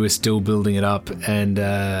 We were still building it up, and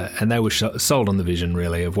they were sold on the vision,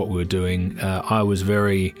 really, of what we were doing. I was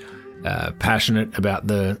very passionate about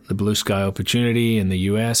the blue sky opportunity in the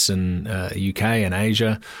US and UK and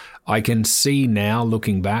Asia. I can see now,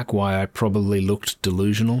 looking back, why I probably looked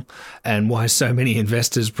delusional and why so many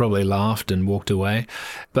investors probably laughed and walked away.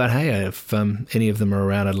 But hey, if any of them are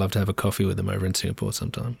around, I'd love to have a coffee with them over in Singapore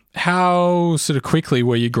sometime. How sort of quickly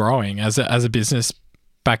were you growing as a business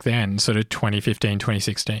back then, sort of 2015,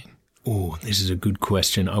 2016? Oh, this is a good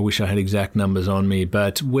question. I wish I had exact numbers on me,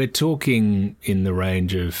 but we're talking in the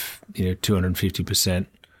range of 250%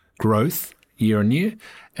 growth year on year.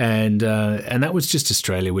 And that was just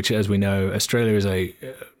Australia, which, as we know, Australia is a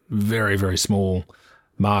very, very small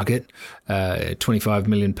market, 25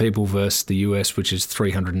 million people versus the US, which is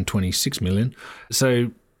 326 million.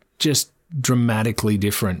 So just dramatically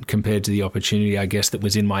different compared to the opportunity, I guess, that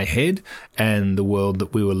was in my head and the world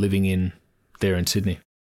that we were living in there in Sydney.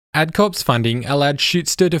 AdCorp's funding allowed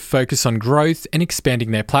Shootster to focus on growth and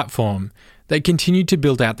expanding their platform. They continued to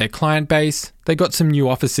build out their client base, they got some new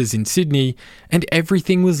offices in Sydney, and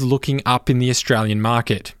everything was looking up in the Australian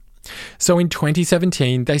market. So in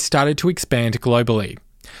 2017, they started to expand globally.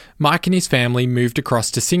 Mike and his family moved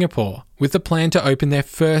across to Singapore with the plan to open their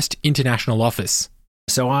first international office.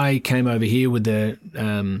 So I came over here with the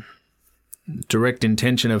direct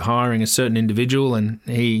intention of hiring a certain individual, and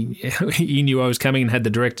he knew I was coming and had the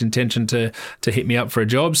direct intention to hit me up for a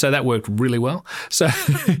job, so that worked really well. So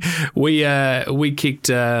we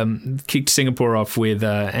kicked Singapore off with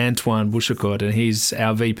Antoine Bouchacot, and he's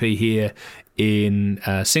our VP here in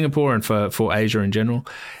Singapore and for Asia in general.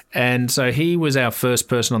 And so he was our first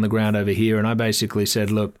person on the ground over here, and I basically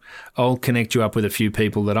said, look, I'll connect you up with a few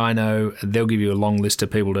people that I know. They'll give you a long list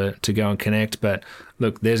of people to go and connect, but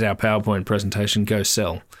look, there's our PowerPoint presentation, go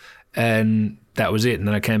sell. And that was it. And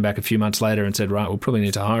then I came back a few months later and said, right, we'll probably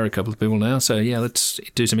need to hire a couple of people now. So yeah, let's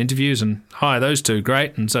do some interviews and hire those two.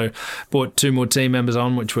 Great. And so brought 2 more team members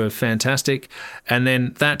on, which were fantastic. And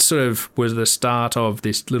then that sort of was the start of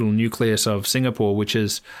this little nucleus of Singapore, which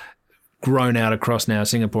is grown out across now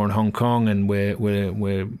Singapore and Hong Kong, and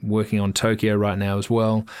we're working on Tokyo right now as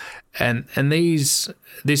well. And this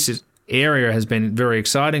area has been very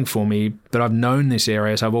exciting for me, but I've known this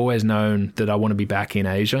area, so I've always known that I want to be back in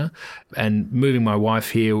Asia. And moving my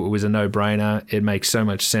wife here was a no-brainer. It makes so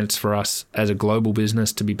much sense for us as a global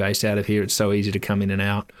business to be based out of here. It's so easy to come in and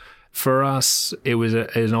out. For us, it was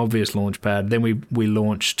an obvious launch pad. Then we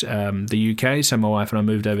launched the UK. So my wife and I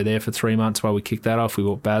moved over there for 3 months while we kicked that off. We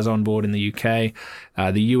brought Baz on board in the UK.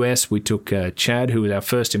 The US, we took Chad, who was our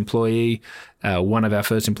first employee, one of our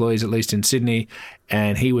first employees, at least in Sydney,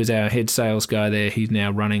 and he was our head sales guy there. He's now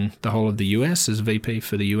running the whole of the US as VP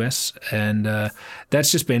for the US. And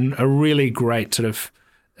that's just been a really great sort of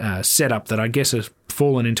setup that I guess has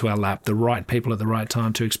fallen into our lap, the right people at the right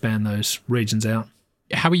time to expand those regions out.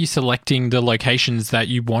 How are you selecting the locations that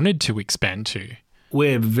you wanted to expand to?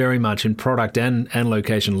 We're very much in product and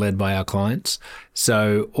location led by our clients.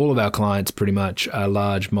 So all of our clients pretty much are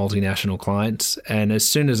large multinational clients. And as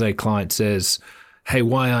soon as a client says, hey,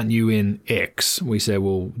 why aren't you in X? We say,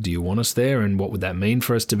 well, do you want us there? And what would that mean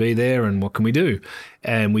for us to be there? And what can we do?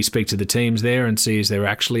 And we speak to the teams there and see, is there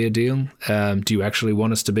actually a deal? Do you actually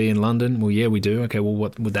want us to be in London? Well, yeah, we do. Okay, well,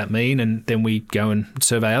 what would that mean? And then we go and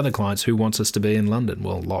survey other clients. Who wants us to be in London?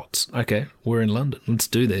 Well, lots. Okay, we're in London. Let's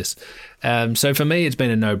do this. So for me, it's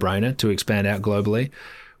been a no-brainer to expand out globally.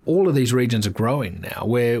 All of these regions are growing now.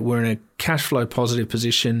 We're in a cash flow positive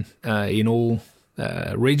position in all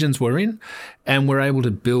regions we're in, and we're able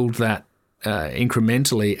to build that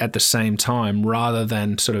incrementally at the same time rather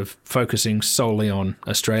than sort of focusing solely on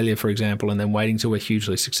Australia, for example, and then waiting till we're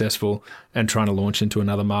hugely successful and trying to launch into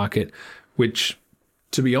another market, which,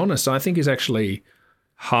 to be honest, I think is actually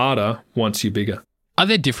harder once you're bigger. Are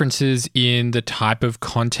there differences in the type of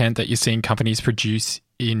content that you're seeing companies produce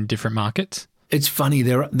in different markets? It's funny,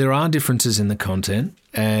 there are differences in the content,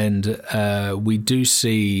 and we do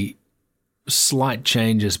see slight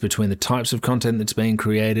changes between the types of content that's being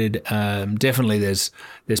created. Definitely there's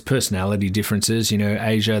personality differences.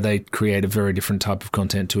 Asia, they create a very different type of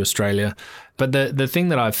content to Australia. But the thing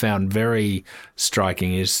that I've found very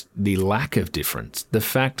striking is the lack of difference. The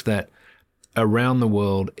fact that around the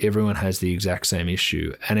world, everyone has the exact same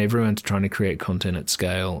issue and everyone's trying to create content at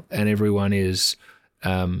scale, and everyone is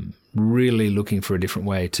really looking for a different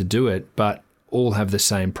way to do it, but all have the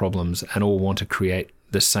same problems and all want to create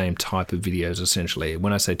the same type of videos, essentially.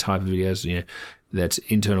 When I say type of videos, that's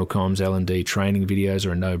internal comms, L&D, training videos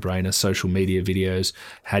are a no-brainer, social media videos.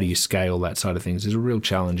 How do you scale that side of things? Is a real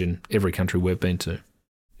challenge in every country we've been to.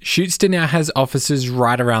 Shootster now has offices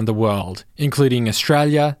right around the world, including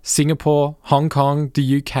Australia, Singapore, Hong Kong,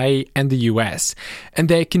 the UK, and the US, and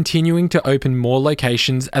they're continuing to open more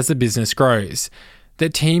locations as the business grows. Their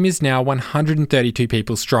team is now 132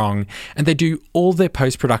 people strong, and they do all their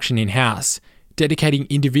post-production in-house, dedicating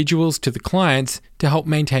individuals to the clients to help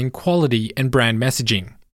maintain quality and brand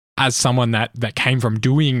messaging. As someone that came from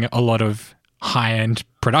doing a lot of high-end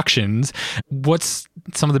productions, what's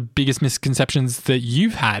some of the biggest misconceptions that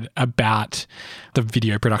you've had about the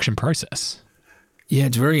video production process? Yeah,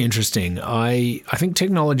 it's very interesting. I think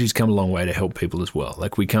technology's come a long way to help people as well.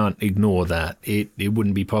 Like, we can't ignore that. It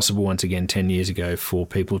wouldn't be possible, once again, 10 years ago for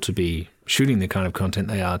people to be shooting the kind of content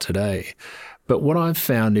they are today. But what I've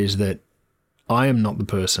found is that I am not the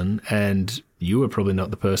person, and you are probably not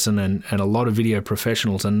the person, and a lot of video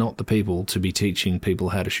professionals are not the people to be teaching people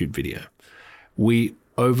how to shoot video. We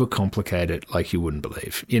overcomplicate it like you wouldn't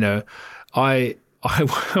believe. I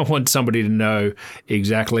want somebody to know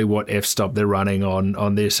exactly what f-stop they're running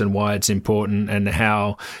on this and why it's important and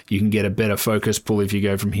how you can get a better focus pull if you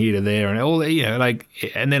go from here to there and all that,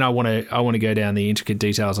 and then I want to go down the intricate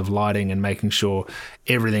details of lighting and making sure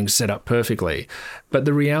everything's set up perfectly. But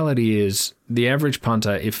the reality is, the average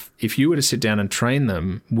punter, if you were to sit down and train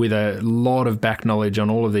them with a lot of back knowledge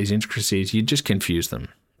on all of these intricacies, you'd just confuse them.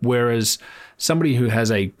 Whereas somebody who has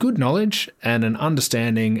a good knowledge and an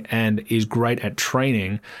understanding and is great at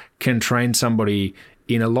training can train somebody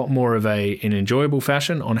in a lot more of an enjoyable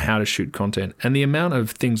fashion on how to shoot content. And the amount of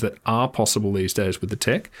things that are possible these days with the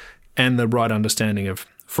tech and the right understanding of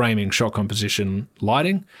framing, shot composition,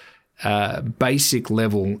 lighting, basic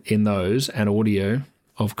level in those, and audio,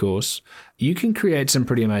 of course, you can create some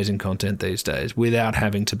pretty amazing content these days without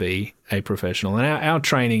having to be a professional. And our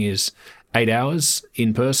training is 8 hours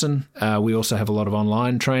in person. We also have a lot of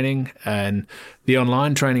online training, and the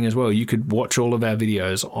online training as well. You could watch all of our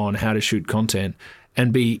videos on how to shoot content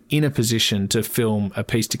and be in a position to film a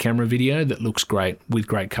piece-to-camera video that looks great with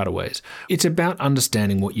great cutaways. It's about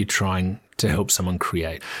understanding what you're trying to help someone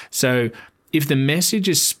create. So if the message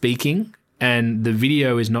is speaking and the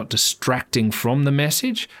video is not distracting from the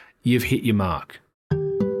message, you've hit your mark.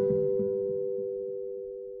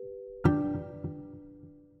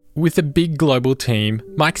 With a big global team,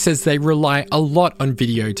 Mike says they rely a lot on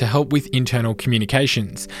video to help with internal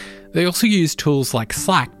communications. They also use tools like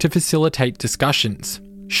Slack to facilitate discussions.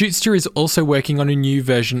 Shootster is also working on a new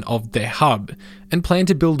version of their hub and plan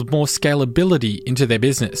to build more scalability into their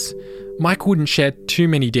business. Mike wouldn't share too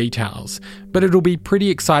many details, but it'll be pretty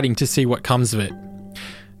exciting to see what comes of it.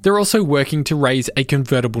 They're also working to raise a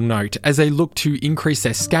convertible note as they look to increase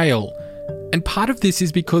their scale. And part of this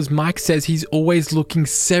is because Mike says he's always looking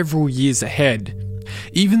several years ahead.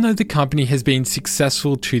 Even though the company has been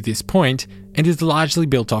successful to this point and is largely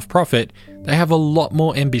built off profit, they have a lot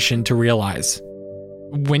more ambition to realise.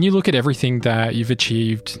 When you look at everything that you've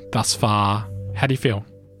achieved thus far, how do you feel?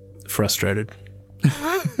 Frustrated.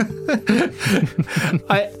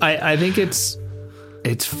 I think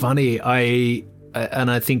it's funny.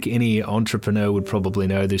 and I think any entrepreneur would probably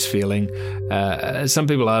know this feeling. Some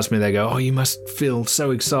people ask me, they go, "Oh, you must feel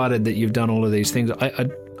so excited that you've done all of these things."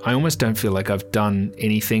 I almost don't feel like I've done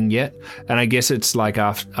anything yet. And I guess it's like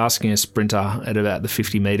asking a sprinter at about the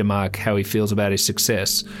 50-meter mark how he feels about his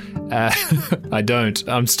success. I don't.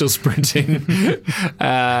 I'm still sprinting.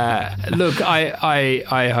 Look,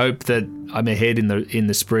 I hope that I'm ahead in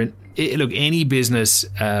the sprint. Look, any business,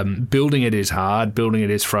 building it is hard, building it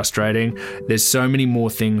is frustrating. There's so many more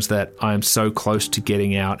things that I'm so close to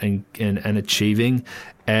getting out and achieving,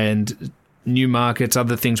 and new markets,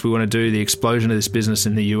 other things we want to do, the explosion of this business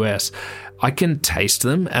in the US. I can taste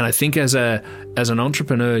them, and I think as an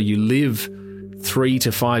entrepreneur, you live 3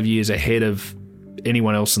 to 5 years ahead of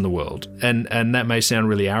anyone else in the world. And that may sound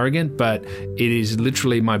really arrogant, but it is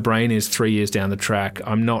literally, my brain is 3 years down the track.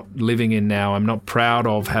 I'm not living in now. I'm not proud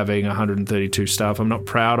of having 132 staff. I'm not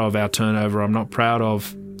proud of our turnover. I'm not proud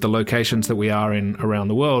of the locations that we are in around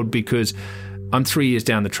the world, because I'm 3 years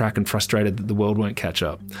down the track and frustrated that the world won't catch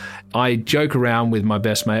up. I joke around with my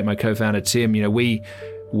best mate, my co-founder Tim. You know, we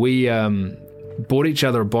bought each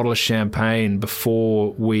other a bottle of champagne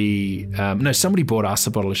before we... somebody bought us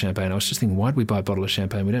a bottle of champagne. I was just thinking, why did we buy a bottle of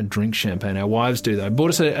champagne? We don't drink champagne. Our wives do, though.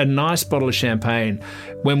 Bought us a nice bottle of champagne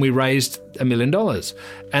when we raised $1 million.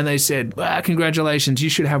 And they said, well, congratulations, you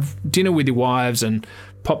should have dinner with your wives and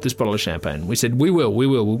pop this bottle of champagne. We said, we will.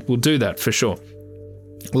 We'll do that for sure.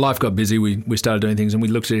 Life got busy. We started doing things, and we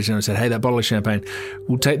looked at each other and said, hey, that bottle of champagne,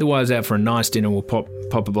 we'll take the wives out for a nice dinner. We'll pop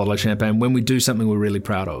a bottle of champagne when we do something we're really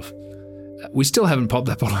proud of. We still haven't popped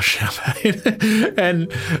that bottle of champagne,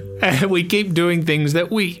 and we keep doing things that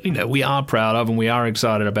we are proud of and we are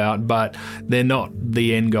excited about, but they're not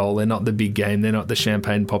the end goal. They're not the big game. They're not the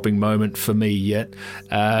champagne popping moment for me yet.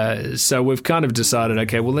 So we've kind of decided,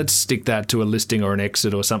 okay, well, let's stick that to a listing or an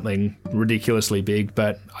exit or something ridiculously big.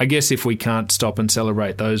 But I guess if we can't stop and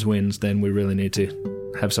celebrate those wins, then we really need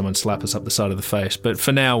to have someone slap us up the side of the face. But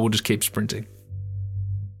for now, we'll just keep sprinting.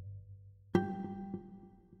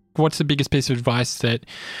 What's the biggest piece of advice that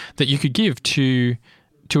you could give to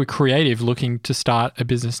a creative looking to start a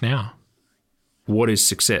business now? What is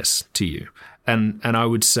success to you? And I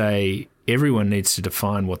would say everyone needs to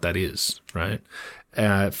define what that is, right?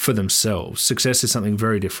 For themselves. Success is something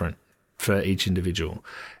very different for each individual.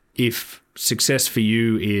 If success for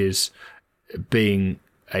you is being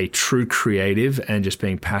a true creative and just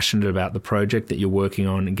being passionate about the project that you're working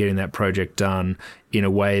on and getting that project done in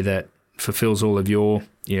a way that fulfills all of your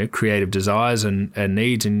creative desires and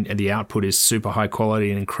needs, and the output is super high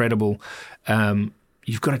quality and incredible,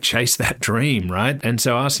 you've got to chase that dream, right? And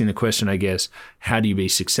so asking the question, I guess, how do you be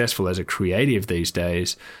successful as a creative these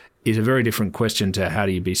days is a very different question to how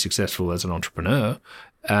do you be successful as an entrepreneur.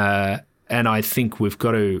 And I think we've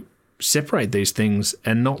got to separate these things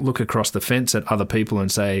and not look across the fence at other people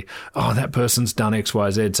and say, oh, that person's done X,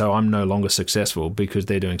 Y, Z, so I'm no longer successful because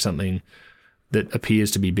they're doing something that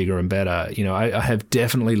appears to be bigger and better. I have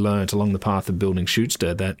definitely learned along the path of building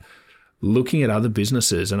Shootster that looking at other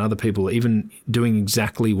businesses and other people even doing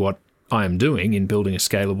exactly what I am doing in building a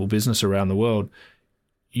scalable business around the world,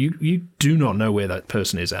 you do not know where that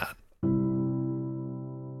person is at.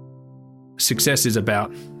 Success is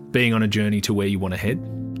about being on a journey to where you want to head,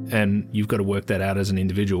 and you've got to work that out as an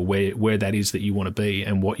individual, where that is that you want to be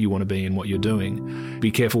and what you want to be and what you're doing.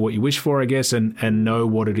 Be careful what you wish for, I guess, and know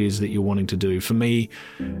what it is that you're wanting to do. For me,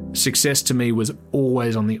 success to me was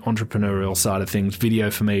always on the entrepreneurial side of things.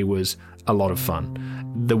 Video for me was a lot of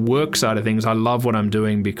fun. The work side of things, I love what I'm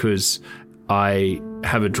doing because I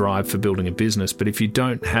have a drive for building a business. But if you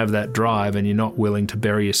don't have that drive and you're not willing to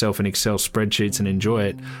bury yourself in Excel spreadsheets and enjoy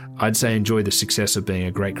it, I'd say enjoy the success of being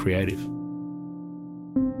a great creative.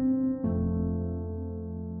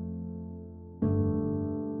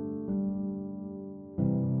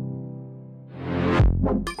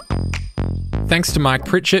 Thanks to Mike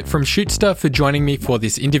Pritchett from Shootster for joining me for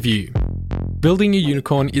this interview. Building a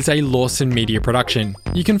Unicorn is a Lawson Media production.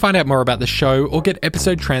 You can find out more about the show or get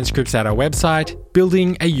episode transcripts at our website,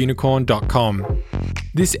 buildingaunicorn.com.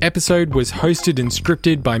 This episode was hosted and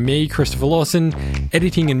scripted by me, Christopher Lawson,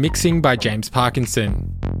 editing and mixing by James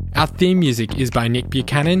Parkinson. Our theme music is by Nick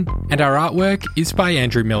Buchanan, and our artwork is by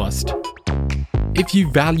Andrew Millist. If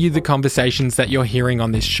you value the conversations that you're hearing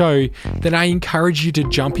on this show, then I encourage you to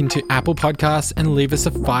jump into Apple Podcasts and leave us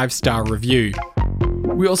a 5-star review.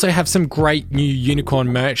 We also have some great new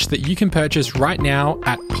Unicorn merch that you can purchase right now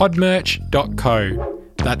at podmerch.co.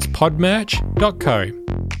 That's podmerch.co.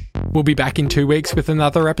 We'll be back in 2 weeks with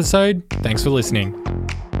another episode. Thanks for listening.